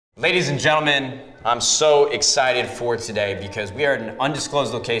Ladies and gentlemen, I'm so excited for today because we are at an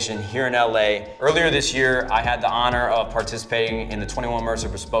undisclosed location here in LA. Earlier this year, I had the honor of participating in the 21 Mercer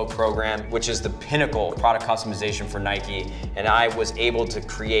Bespoke program, which is the pinnacle product customization for Nike. And I was able to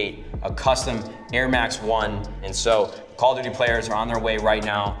create a custom Air Max 1. And so Call of Duty players are on their way right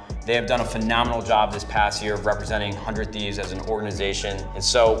now. They have done a phenomenal job this past year of representing 100 Thieves as an organization. And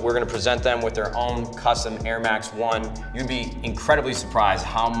so we're gonna present them with their own custom Air Max 1. You'd be incredibly surprised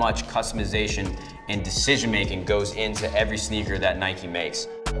how much customization and decision-making goes into every sneaker that Nike makes.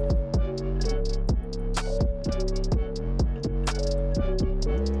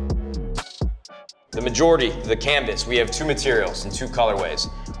 The majority, the canvas, we have two materials and two colorways.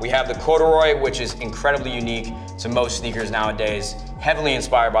 We have the corduroy, which is incredibly unique to most sneakers nowadays, heavily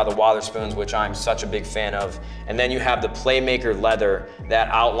inspired by the Wotherspoons, which I'm such a big fan of. And then you have the Playmaker leather that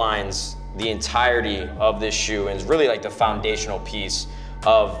outlines the entirety of this shoe and is really like the foundational piece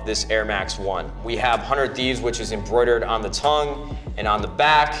of this Air Max 1. We have 100 Thieves, which is embroidered on the tongue and on the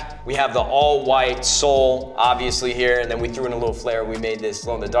back. We have the all-white sole, obviously here, and then we threw in a little flair. We made this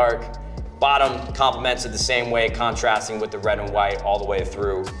glow in the dark. Bottom complements it the same way, contrasting with the red and white all the way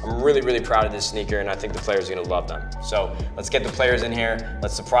through. I'm really, really proud of this sneaker, and I think the players are gonna love them. So let's get the players in here.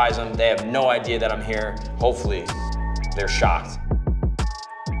 Let's surprise them. They have no idea that I'm here. Hopefully, they're shocked.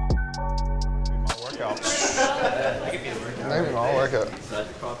 Maybe my workout. I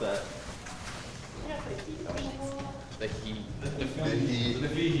caught that. The heat. The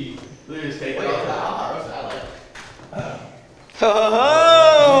heat. Look at his take off.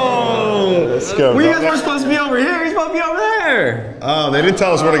 Oh! Let's go. We guys were supposed to be over here. You're supposed to be over there. Oh, they didn't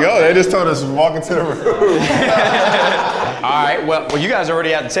tell us where to go. They just told us to walk into the room. All right, well, you guys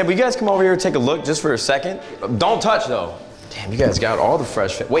already at the table. You guys come over here and take a look just for a second. Don't touch, though. Damn, you guys got all the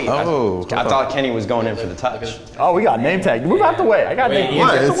fresh fit. Wait, I thought Kenny was going in for the touch. Oh, we got name tag. Move out the way. I got name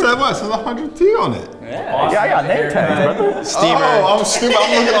What? tag. It said what? It says 100T on it. Yeah, I got name tags, brother. Steamer. Oh, I'm stupid.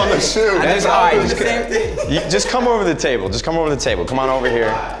 I'm looking on the shoe. Just come over the table. Just come over the table. Come on over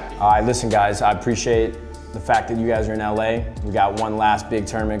here. All right, listen, guys. I appreciate the fact that you guys are in LA. We got one last big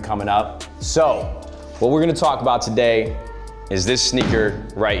tournament coming up. So, what we're gonna talk about today is this sneaker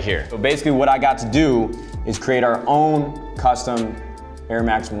right here. So basically what I got to do is create our own custom Air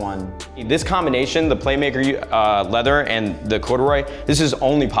Max 1. This combination, the Playmaker leather and the corduroy, this is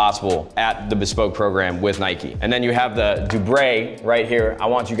only possible at the Bespoke program with Nike. And then you have the Dubray right here. I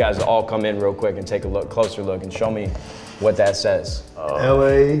want you guys to all come in real quick and take a closer look and show me what that says.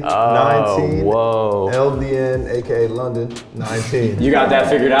 LA 19. Whoa. LDN, aka London 19. You got that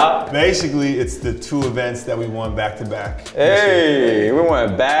figured out? Basically, it's the two events that we won back to back. Hey, we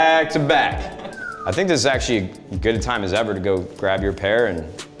went back to back. I think this is actually as good a time as ever to go grab your pair and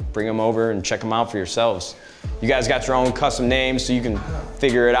bring them over and check them out for yourselves. You guys got your own custom names so you can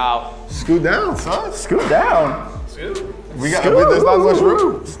figure it out. Scoot down, son. Scoot down. There's not much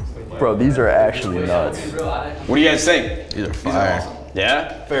room. Bro, these are actually nuts. What do you guys think? These are fire.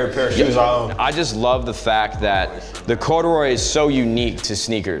 Yeah? Favorite pair of shoes I own. I just love the fact that the corduroy is so unique to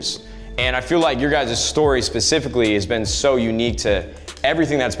sneakers. And I feel like your guys' story specifically has been so unique to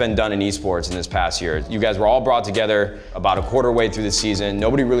everything that's been done in esports in this past year. You guys were all brought together about a quarter way through the season.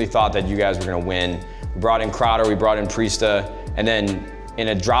 Nobody really thought that you guys were gonna win. We brought in Crowder, we brought in Priesta, and then in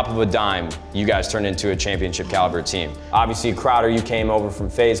a drop of a dime, you guys turned into a championship caliber team. Obviously, Crowder, you came over from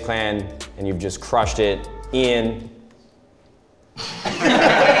FaZe Clan, and you've just crushed it. Ian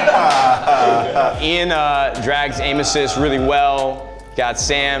drags aim assist really well. Got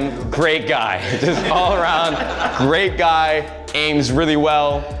Sam, great guy. Just all around, great guy, aims really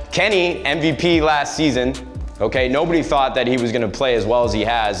well. Kenny, MVP last season. Okay, nobody thought that he was gonna play as well as he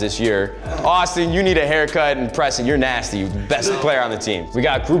has this year. Austin, you need a haircut, and Preston, you're nasty. You're the best player on the team. We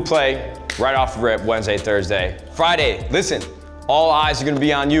got group play right off the rip, Wednesday, Thursday. Friday, listen, all eyes are gonna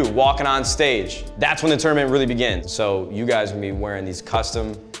be on you, walking on stage. That's when the tournament really begins. So you guys are gonna be wearing these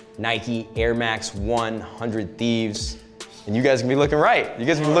custom Nike Air Max 100 Thieves, and you guys are gonna be looking right. You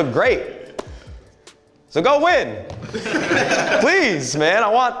guys are gonna look great. So go win. Please, man, I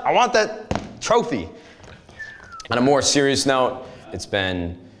want that trophy. On a more serious note, it's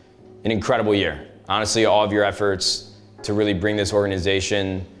been an incredible year. Honestly, all of your efforts to really bring this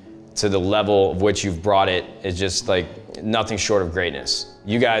organization to the level of which you've brought it is just like nothing short of greatness.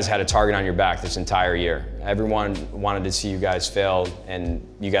 You guys had a target on your back this entire year. Everyone wanted to see you guys fail, and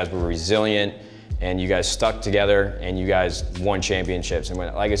you guys were resilient, and you guys stuck together, and you guys won championships. And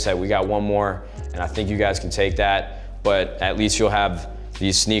like I said, we got one more, and I think you guys can take that, but at least you'll have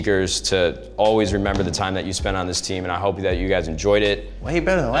these sneakers to always remember the time that you spent on this team, and I hope that you guys enjoyed it. Way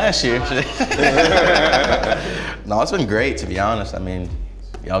better than last year. No, it's been great, to be honest. I mean,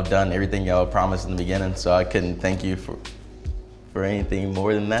 y'all have done everything y'all promised in the beginning, so I couldn't thank you for anything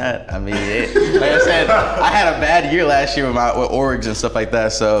more than that. I mean, like I said, I had a bad year last year with orgs and stuff like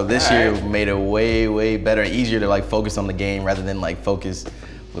that, so this year made it way, way better and easier to like focus on the game rather than like focus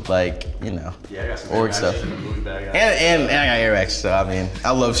with like, you know, org stuff. And I got Air Max, so I mean,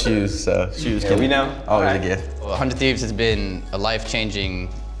 I love shoes, so shoes can always a gift. Well, 100 Thieves has been a life-changing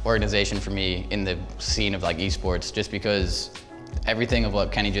organization for me in the scene of like esports, just because everything of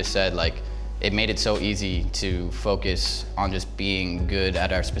what Kenny just said, like, it made it so easy to focus on just being good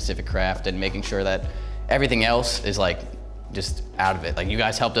at our specific craft and making sure that everything else is like just out of it. Like, you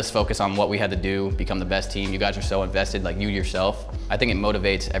guys helped us focus on what we had to do, become the best team. You guys are so invested, like you yourself. I think it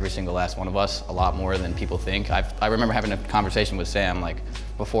motivates every single last one of us a lot more than people think. I remember having a conversation with Sam, like,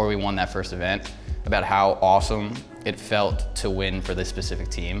 before we won that first event, about how awesome it felt to win for this specific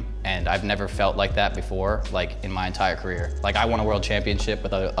team. And I've never felt like that before, like, in my entire career. Like, I won a world championship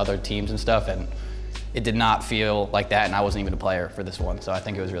with other teams and stuff, and it did not feel like that, and I wasn't even a player for this one. So I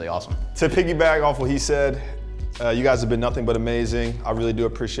think it was really awesome. To piggyback off what he said, you guys have been nothing but amazing. I really do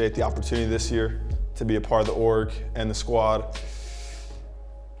appreciate the opportunity this year to be a part of the org and the squad.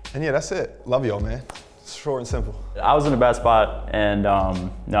 And yeah, that's it. Love y'all, man. It's short and simple. I was in a bad spot, and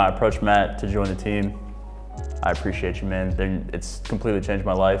I approached Matt to join the team. I appreciate you, man. It's completely changed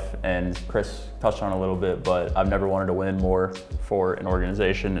my life, and Chris touched on it a little bit, but I've never wanted to win more for an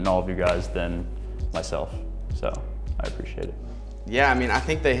organization and all of you guys than myself. So I appreciate it. Yeah, I mean, I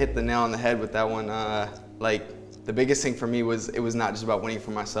think they hit the nail on the head with that one. Like, the biggest thing for me was it was not just about winning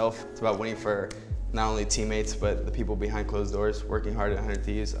for myself. It's about winning for not only teammates, but the people behind closed doors, working hard at 100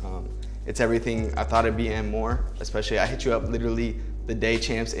 Thieves. It's everything I thought it'd be and more. Especially, I hit you up literally the day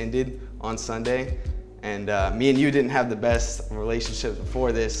Champs ended on Sunday. And me and you didn't have the best relationships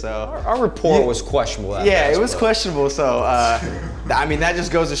before this, so. Our rapport was questionable. Yeah, it was questionable, so I mean, that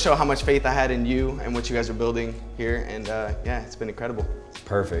just goes to show how much faith I had in you and what you guys are building here, and yeah, it's been incredible.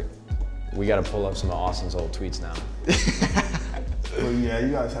 Perfect. We got to pull up some of Austin's old tweets now. Well, yeah,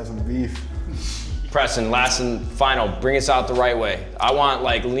 you guys had some beef. Preston, last and final, bring us out the right way. I want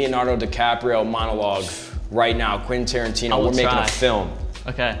like Leonardo DiCaprio monologue right now. Quentin Tarantino, we're making a film.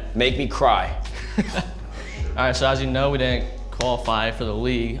 Okay. Make me cry. All right, so as you know, we didn't qualify for the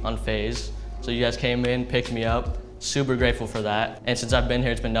league on phase. So you guys came in, picked me up. Super grateful for that. And since I've been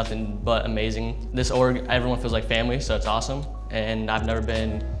here, it's been nothing but amazing. This org, everyone feels like family, so it's awesome. And I've never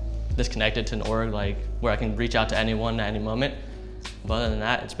been disconnected to an org like where I can reach out to anyone at any moment. But other than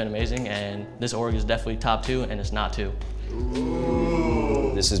that, it's been amazing, and this org is definitely top 2, and it's not 2.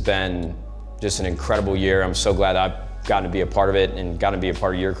 Ooh. This has been just an incredible year. I'm so glad I've gotten to be a part of it and gotten to be a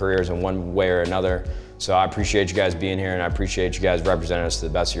part of your careers in one way or another. So I appreciate you guys being here, and I appreciate you guys representing us to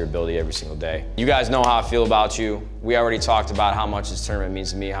the best of your ability every single day. You guys know how I feel about you. We already talked about how much this tournament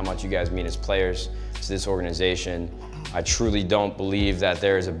means to me, how much you guys mean as players to this organization. I truly don't believe that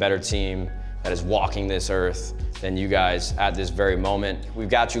there is a better team that is walking this earth than you guys at this very moment. We've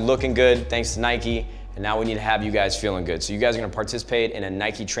got you looking good thanks to Nike, and now we need to have you guys feeling good. So you guys are gonna participate in a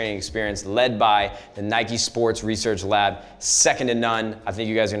Nike training experience led by the Nike Sports Research Lab, second to none. I think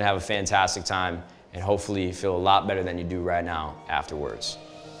you guys are gonna have a fantastic time, and hopefully you feel a lot better than you do right now afterwards.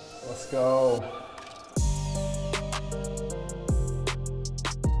 Let's go.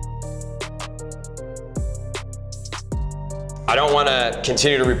 I don't want to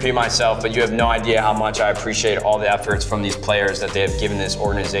continue to repeat myself, but you have no idea how much I appreciate all the efforts from these players that they have given this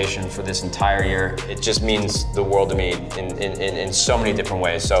organization for this entire year. It just means the world to me in so many different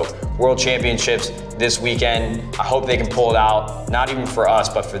ways. So World Championships this weekend, I hope they can pull it out, not even for us,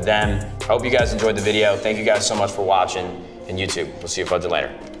 but for them. I hope you guys enjoyed the video. Thank you guys so much for watching, and YouTube. We'll see you further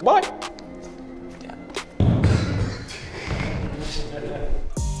later. Bye.